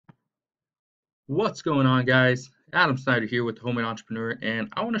What's going on, guys? Adam Snyder here with the Homemade Entrepreneur, and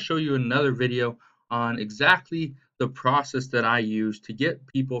I want to show you another video on exactly the process that I use to get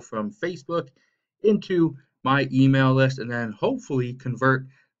people from Facebook into my email list and then hopefully convert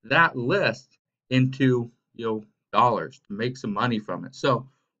that list into dollars to make some money from it. So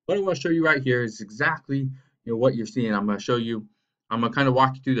what I want to show you right here is exactly what you're seeing. I'm going to kind of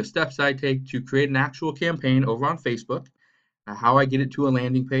walk you through the steps I take to create an actual campaign over on Facebook, how I get it to a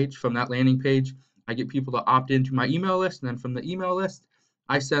landing page. From that landing page, I get people to opt into my email list, and then from the email list,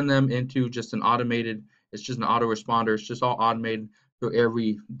 I send them into just an automated, it's just an autoresponder. It's just all automated. So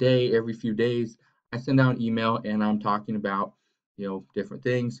every day, every few days, I send out an email and I'm talking about, different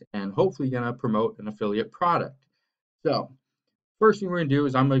things and hopefully going to promote an affiliate product. So first thing we're going to do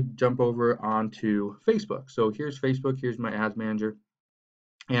is I'm going to jump over onto Facebook. So here's Facebook. Here's my ads manager.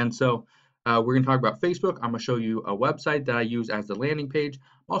 And so we're going to talk about Facebook. I'm going to show you a website that I use as the landing page.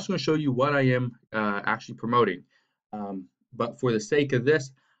 I'm also going to show you what I am actually promoting. But for the sake of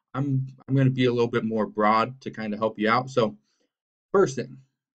this, I'm going to be a little bit more broad to kind of help you out. So first thing,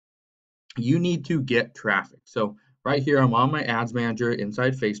 you need to get traffic. So right here, I'm on my ads manager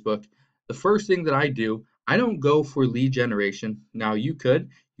inside Facebook. The first thing that I do, I don't go for lead generation. Now you could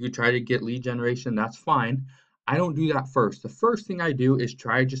try to get lead generation, that's fine. I don't do that first. The first thing I do is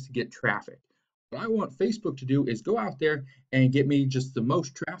try just to get traffic. What I want Facebook to do is go out there and get me just the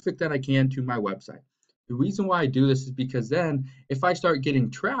most traffic that I can to my website. The reason why I do this is because then if I start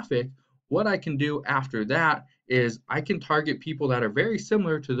getting traffic, what I can do after that is I can target people that are very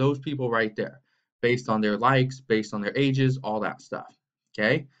similar to those people right there, based on their likes, based on their ages, all that stuff.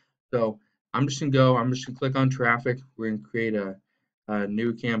 Okay, so I'm just gonna click on traffic. We're gonna create a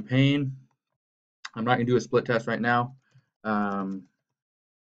new campaign. I'm not gonna do a split test right now.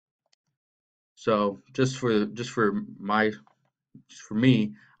 So just for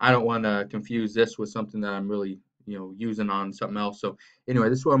me, I don't want to confuse this with something that I'm really using on something else. So anyway,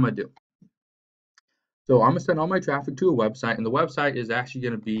 this is what I'm gonna do. So I'm gonna send all my traffic to a website, and the website is actually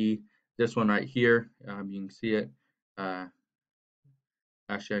gonna be this one right here. You can see it. Uh,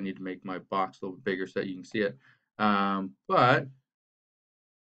 Actually, I need to make my box a little bit bigger so that you can see it. But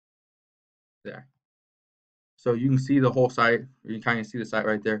there. So you can see the whole site. You can kind of see the site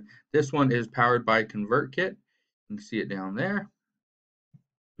right there. This one is powered by ConvertKit. You can see it down there.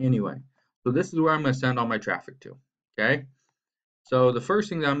 Anyway, so this is where I'm going to send all my traffic to. Okay. So the first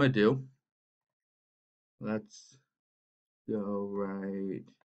thing that I'm going to do, let's go right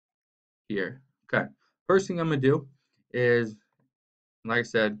here. Okay. First thing I'm going to do is, like I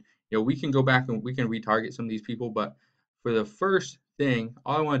said, we can go back and we can retarget some of these people, but for the first thing,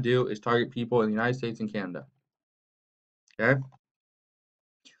 all I want to do is target people in the United States and Canada. Okay.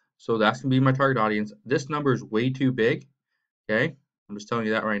 So that's gonna be my target audience. This number is way too big. Okay. I'm just telling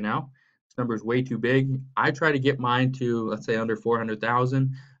you that right now. This number is way too big. I try to get mine to, let's say, under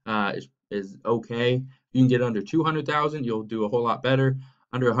 400,000 is okay. You can get under 200,000, you'll do a whole lot better.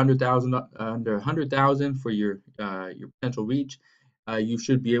 Under 100,000 for your potential reach, you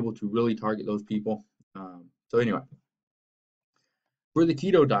should be able to really target those people. So anyway, for the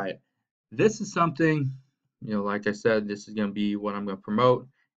keto diet, this is something, like I said, this is going to be what I'm going to promote.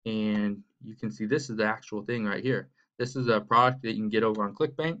 And you can see this is the actual thing right here. This is a product that you can get over on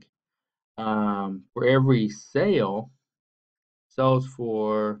ClickBank. For every sale, sells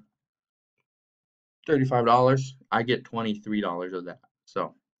for $35. I get $23 of that.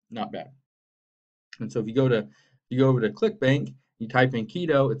 So not bad. And so if you go over to ClickBank, you type in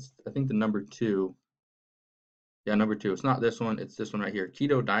keto, it's I think the number 2. Yeah, number 2. It's not this one, it's this one right here.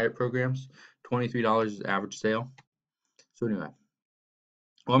 Keto diet programs, $23 is average sale. So anyway,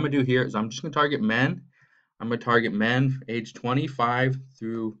 what I'm gonna do here is I'm just gonna target men. I'm gonna target men age 25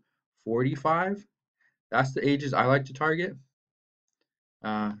 through 45. That's the ages I like to target.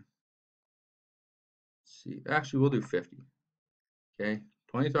 Let's see, actually we'll do 50. Okay,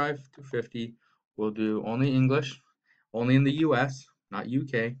 25 to 50. We'll do only English, only in the US, not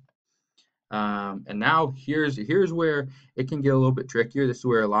UK. And now here's where it can get a little bit trickier. This is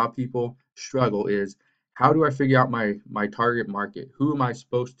where a lot of people struggle is how do I figure out my target market? Who am I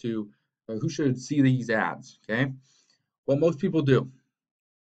supposed to, or who should see these ads? Okay. What most people do,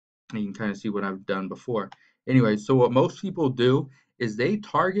 and you can kind of see what I've done before. Anyway, so what most people do is they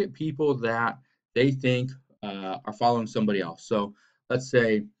target people that they think are following somebody else. So let's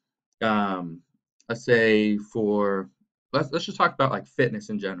say, um, let's just talk about like fitness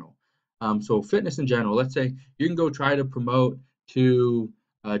in general. So fitness in general, let's say you can go try to promote to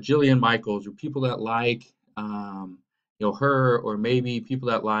Jillian Michaels or people that like her, or maybe people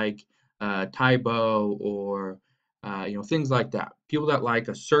that like Tybo or things like that. People that like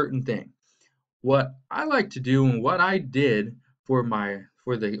a certain thing. What I like to do and what I did for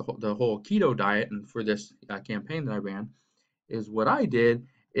the whole keto diet and for this campaign that I ran is what I did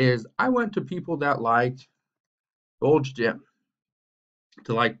is I went to people that liked Gold's Gym,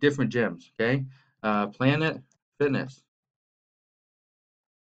 to like different gyms, okay? Planet Fitness,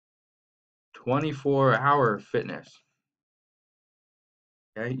 24-hour fitness,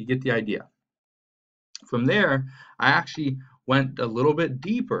 okay? You get the idea. From there, I actually went a little bit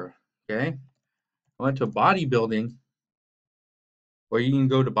deeper, okay? I went to bodybuilding, or you can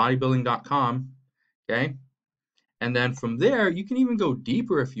go to bodybuilding.com, okay? And then from there, you can even go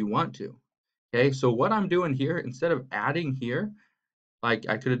deeper if you want to, okay? So what I'm doing here, instead of adding here, like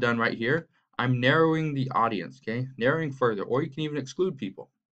I could have done right here, I'm narrowing the audience, okay? Narrowing further, or you can even exclude people.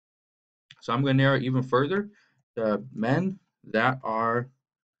 So I'm going to narrow it even further to men that are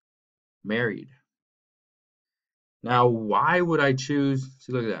married. Now, why would I choose?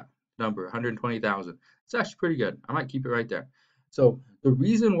 See, look at that number, 120,000. It's actually pretty good. I might keep it right there. So the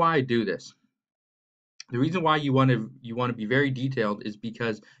reason why I do this, the reason why you want to be very detailed is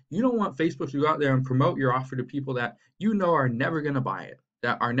because you don't want Facebook to go out there and promote your offer to people that you know are never going to buy it,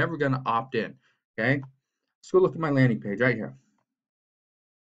 that are never going to opt in. Okay, let's go look at my landing page right here.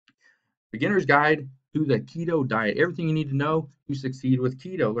 Beginner's Guide to the Keto Diet. Everything you need to know to succeed with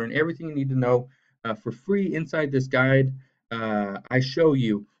keto. Learn everything you need to know for free inside this guide. I show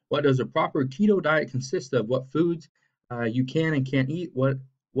you what does a proper keto diet consist of, what foods you can and can't eat, why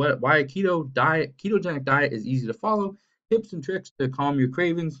a ketogenic diet is easy to follow, tips and tricks to calm your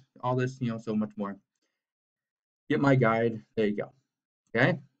cravings, all this, so much more. Get my guide. There you go.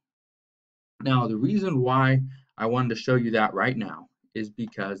 Okay. Now, the reason why I wanted to show you that right now is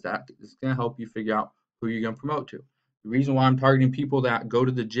because that is going to help you figure out who you're going to promote to. The reason why I'm targeting people that go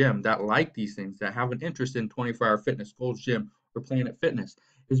to the gym, that like these things, that have an interest in 24-hour fitness, Gold's Gym, or Planet Fitness,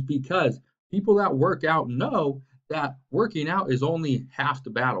 is because people that work out know that working out is only half the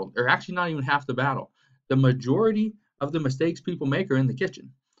battle, or actually not even half the battle. The majority of the mistakes people make are in the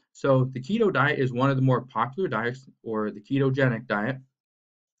kitchen. So the keto diet is one of the more popular diets, or the ketogenic diet,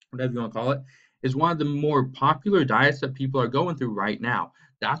 whatever you want to call it, is one of the more popular diets that people are going through right now.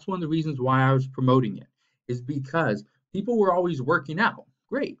 That's one of the reasons why I was promoting it, is because people were always working out.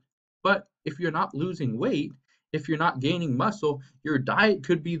 Great. But if you're not losing weight, if you're not gaining muscle, your diet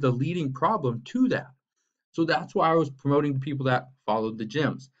could be the leading problem to that. So that's why I was promoting to people that followed the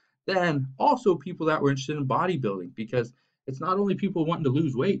gyms. Then also people that were interested in bodybuilding, because it's not only people wanting to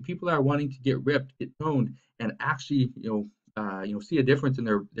lose weight, people that are wanting to get ripped, get toned, and actually, see a difference in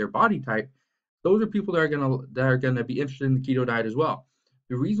their body type. Those are people that are gonna be interested in the keto diet as well.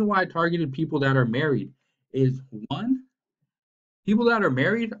 The reason why I targeted people that are married is, one, people that are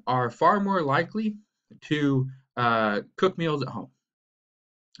married are far more likely to cook meals at home.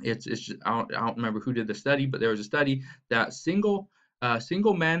 It's just, I don't remember who did the study, but there was a study that single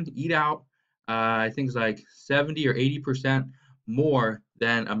men eat out, I think it's like 70 or 80% more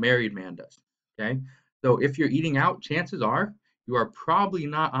than a married man does. Okay, so if you're eating out, chances are you are probably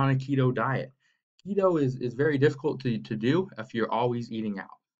not on a keto diet. Keto is very difficult to do if you're always eating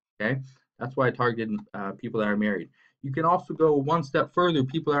out. Okay, that's why I targeted people that are married. You can also go one step further.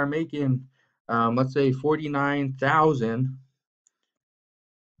 People that are making, let's say, 49,000.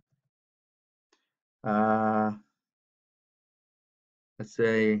 Uh, let's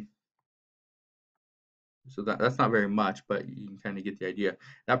say, so that's not very much, but you can kind of get the idea.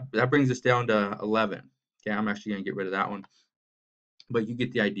 That brings us down to 11. Okay, I'm actually gonna get rid of that one, but you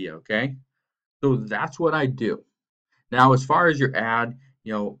get the idea. Okay, so that's what I do. Now, as far as your ad,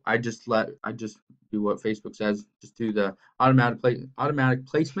 I just do what Facebook says. Just do the automatic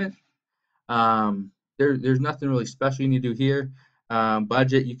placement. There's nothing really special you need to do here.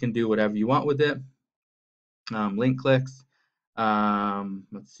 Budget, you can do whatever you want with it. Link clicks.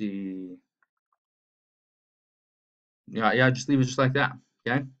 Let's see. Yeah, just leave it just like that.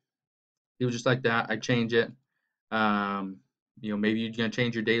 Okay, leave it just like that. I change it. Um, maybe you're gonna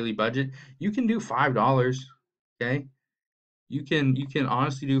change your daily budget. You can do $5. Okay, you can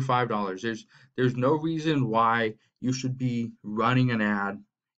honestly do $5. There's no reason why you should be running an ad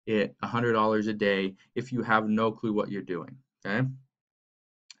at $100 a day if you have no clue what you're doing. Okay,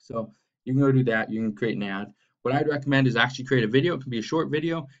 so you can go do that. You can create an ad. What I'd recommend is actually create a video. It could be a short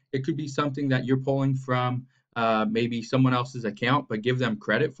video. It could be something that you're pulling from maybe someone else's account, but give them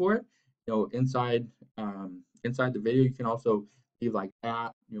credit for it. Inside the video, you can also leave like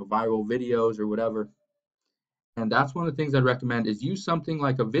viral videos or whatever. And that's one of the things I'd recommend is use something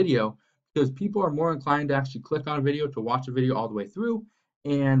like a video, because people are more inclined to actually click on a video to watch a video all the way through,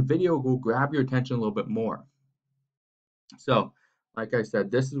 and video will grab your attention a little bit more. So, like I said,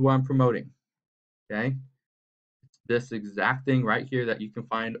 this is what I'm promoting. Okay, it's this exact thing right here that you can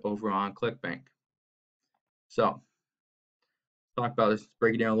find over on ClickBank. So talk about this,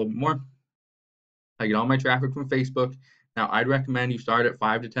 break it down a little bit more. I get all my traffic from Facebook. Now, I'd recommend you start at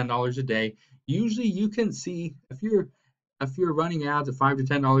 $5 to $10 a day. Usually, you can see if you're running ads at $5 to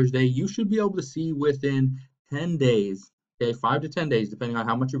 $10 a day, you should be able to see within 10 days. Okay, 5 to 10 days, depending on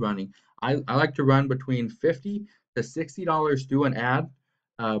how much you're running. I like to run between $50 to $60 through an ad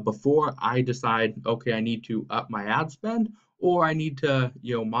before I decide, okay, I need to up my ad spend, or I need to,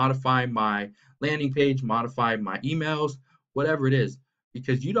 modify my landing page, modify my emails, whatever it is,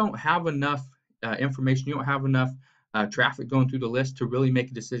 because you don't have enough information, you don't have enough traffic going through the list to really make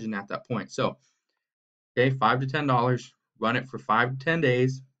a decision at that point. So, okay, $5 to $10, run it for 5 to 10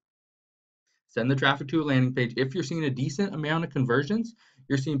 days, send the traffic to a landing page. If you're seeing a decent amount of conversions,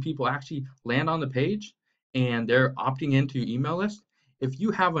 you're seeing people actually land on the page and they're opting into your email list. If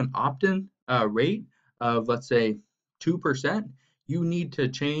you have an opt-in rate of, let's say, 2%, you need to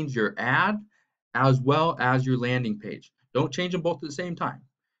change your ad as well as your landing page. Don't change them both at the same time.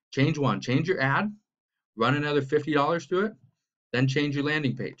 Change one, change your ad, run another $50 through it, then change your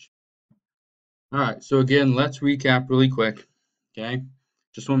landing page. All right, so again, let's recap really quick, okay?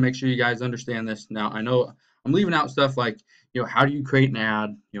 Just want to make sure you guys understand this. Now, I know I'm leaving out stuff like, how do you create an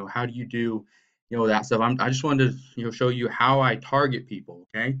ad? How do you do, that stuff. I just wanted to, show you how I target people,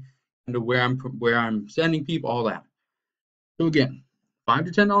 okay? And to where I'm sending people, all that. So again, $5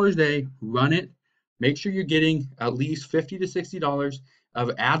 to $10 a day, run it. Make sure you're getting at least $50 to $60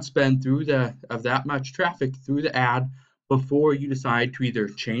 of ad spend through that much traffic through the ad before you decide to either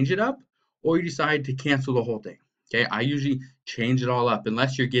change it up or you decide to cancel the whole thing. Okay, I usually change it all up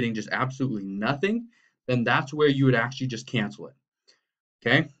unless you're getting just absolutely nothing, then that's where you would actually just cancel it.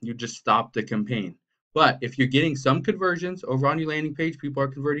 Okay, you just stop the campaign. But if you're getting some conversions over on your landing page, people are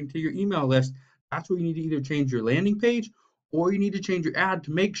converting to your email list, that's where you need to either change your landing page or you need to change your ad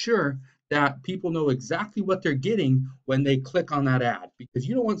to make sure that people know exactly what they're getting when they click on that ad. Because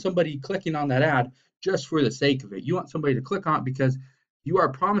you don't want somebody clicking on that ad just for the sake of it. You want somebody to click on it because you are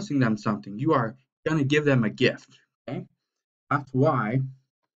promising them something. You are going to give them a gift. Okay, that's why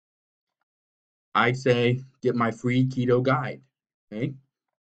I say get my free keto guide. Okay.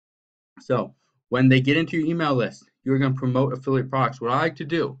 So when they get into your email list, you're going to promote affiliate products. What I like to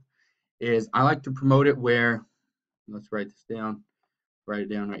do is I like to promote it where, let's write this down, write it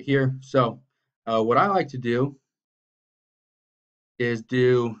down right here. So what I like to do is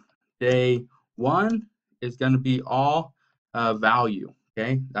do day one is going to be all value.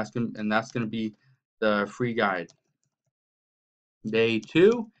 Okay, that's going to be the free guide. Day two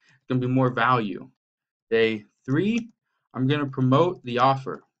is going to be more value. Day three, I'm going to promote the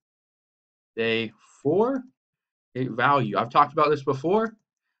offer. Day four, value. I've talked about this before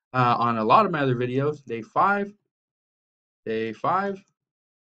on a lot of my other videos. Day five is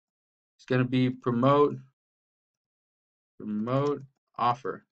going to be promote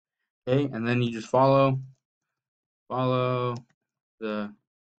offer. Okay, and then you just follow the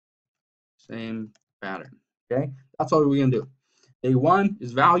same pattern. Okay, that's all we're going to do. Day one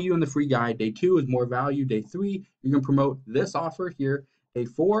is value in the free guide. Day two is more value. Day three, you're going to promote this offer here. Day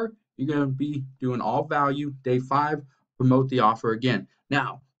four, you're going to be doing all value. Day five, promote the offer again.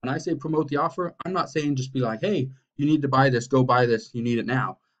 Now, when I say promote the offer, I'm not saying just be like, hey, you need to buy this, go buy this, you need it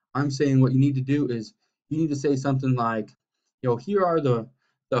now. I'm saying what you need to do is you need to say something like, here are the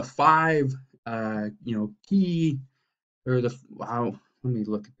five, key, or the, wow, let me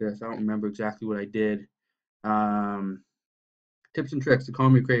look at this. I don't remember exactly what I did. Tips and tricks to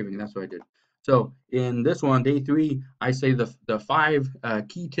calm your craving. That's what I did. So in this one, day three, I say the five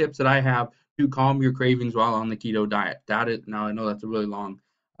key tips that I have to calm your cravings while on the keto diet. That is, now I know that's a really long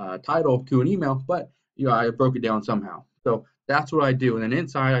title to an email, but I broke it down somehow. So that's what I do. And then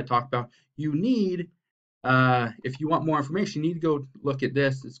inside, I talk about you need, if you want more information, you need to go look at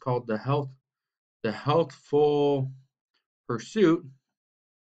this. It's called the Healthful Pursuit.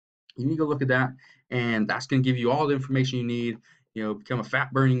 You need to look at that, and that's going to give you all the information you need. Become a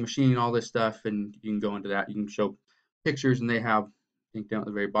fat burning machine, all this stuff, and you can go into that. You can show pictures, and they have, I think, down at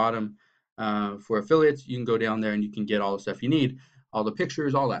the very bottom for affiliates. You can go down there and you can get all the stuff you need, all the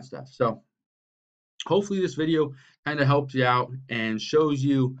pictures, all that stuff. So hopefully this video kind of helps you out and shows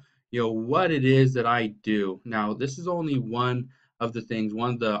you, what it is that I do. Now, this is only one of the things, one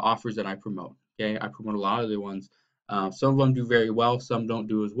of the offers that I promote. Okay, I promote a lot of the ones. Some of them do very well, some don't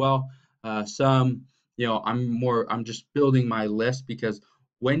do as well. Some, I'm just building my list, because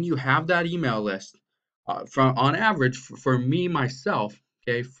when you have that email list, from on average for me myself,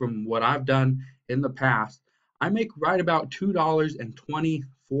 okay, from what I've done in the past, I make right about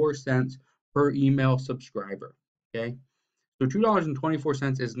 $2.24 per email subscriber. Okay. So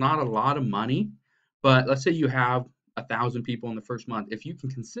 $2.24 is not a lot of money, but let's say you have 1,000 people in the first month. If you can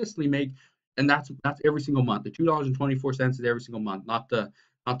consistently make, and that's every single month. The $2.24 is every single month, not the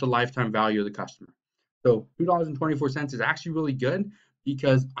lifetime value of the customer. So $2.24 is actually really good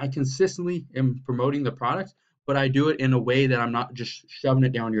because I consistently am promoting the products, but I do it in a way that I'm not just shoving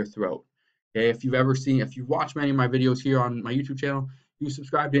it down your throat. Okay, if you've watched many of my videos here on my YouTube channel, you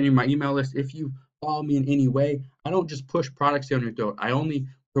subscribe to any of my email lists, if you follow me in any way, I don't just push products down your throat. I only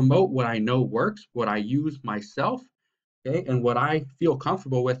promote what I know works, what I use myself, okay, and what I feel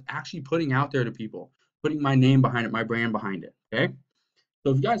comfortable with actually putting out there to people, putting my name behind it, my brand behind it, okay?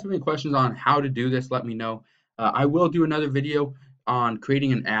 So if you guys have any questions on how to do this, let me know. I will do another video on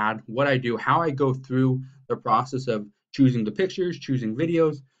creating an ad, what I do, how I go through the process of choosing the pictures, choosing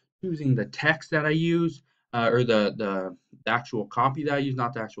videos, choosing the text that I use, or the actual copy that I use,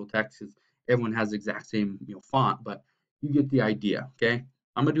 not the actual text, because everyone has the exact same font, but you get the idea. Okay,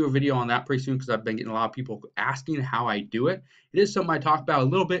 I'm gonna do a video on that pretty soon because I've been getting a lot of people asking how I do it. It is something I talk about a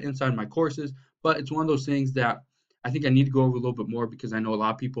little bit inside my courses, but it's one of those things that I think I need to go over a little bit more because I know a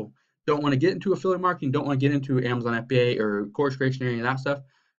lot of people don't want to get into affiliate marketing, don't want to get into Amazon FBA or course creation or any of that stuff.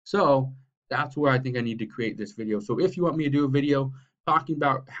 So that's where I think I need to create this video. So if you want me to do a video talking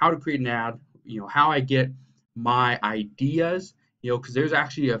about how to create an ad, how I get my ideas, because there's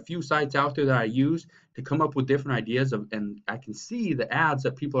actually a few sites out there that I use to come up with different ideas of, and I can see the ads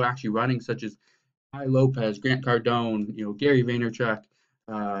that people are actually running, such as Ty Lopez, Grant Cardone, Gary Vaynerchuk,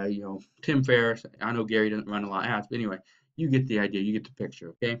 Tim Ferriss. I know Gary doesn't run a lot of ads, but anyway, you get the idea, you get the picture,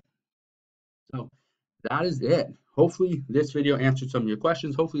 okay? So that is it. Hopefully this video answered some of your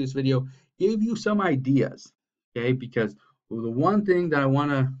questions. Hopefully this video gave you some ideas, okay? Because the one thing that I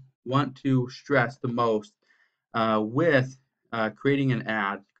want to stress the most with creating an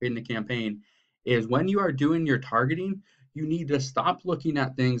ad, creating a campaign, is when you are doing your targeting, you need to stop looking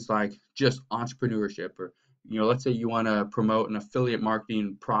at things like just entrepreneurship or, let's say you want to promote an affiliate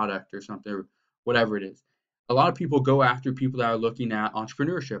marketing product or something, or whatever it is. A lot of people go after people that are looking at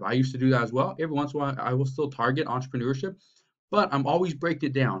entrepreneurship. I used to do that as well. Every once in a while, I will still target entrepreneurship, but I'm always breaking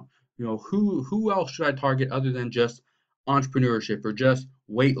it down. Who else should I target other than just entrepreneurship or just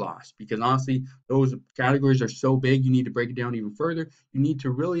weight loss? Because honestly, those categories are so big, you need to break it down even further. You need to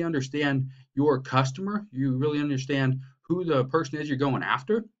really understand your customer. You really understand who the person is you're going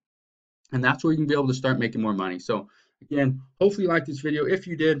after, and that's where you can be able to start making more money. So again, hopefully you liked this video. If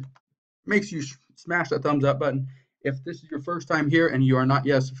you did, make sure you smash that thumbs up button. If this is your first time here and you are not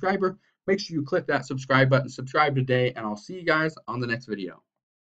yet a subscriber, make sure you click that subscribe button, subscribe today, and I'll see you guys on the next video.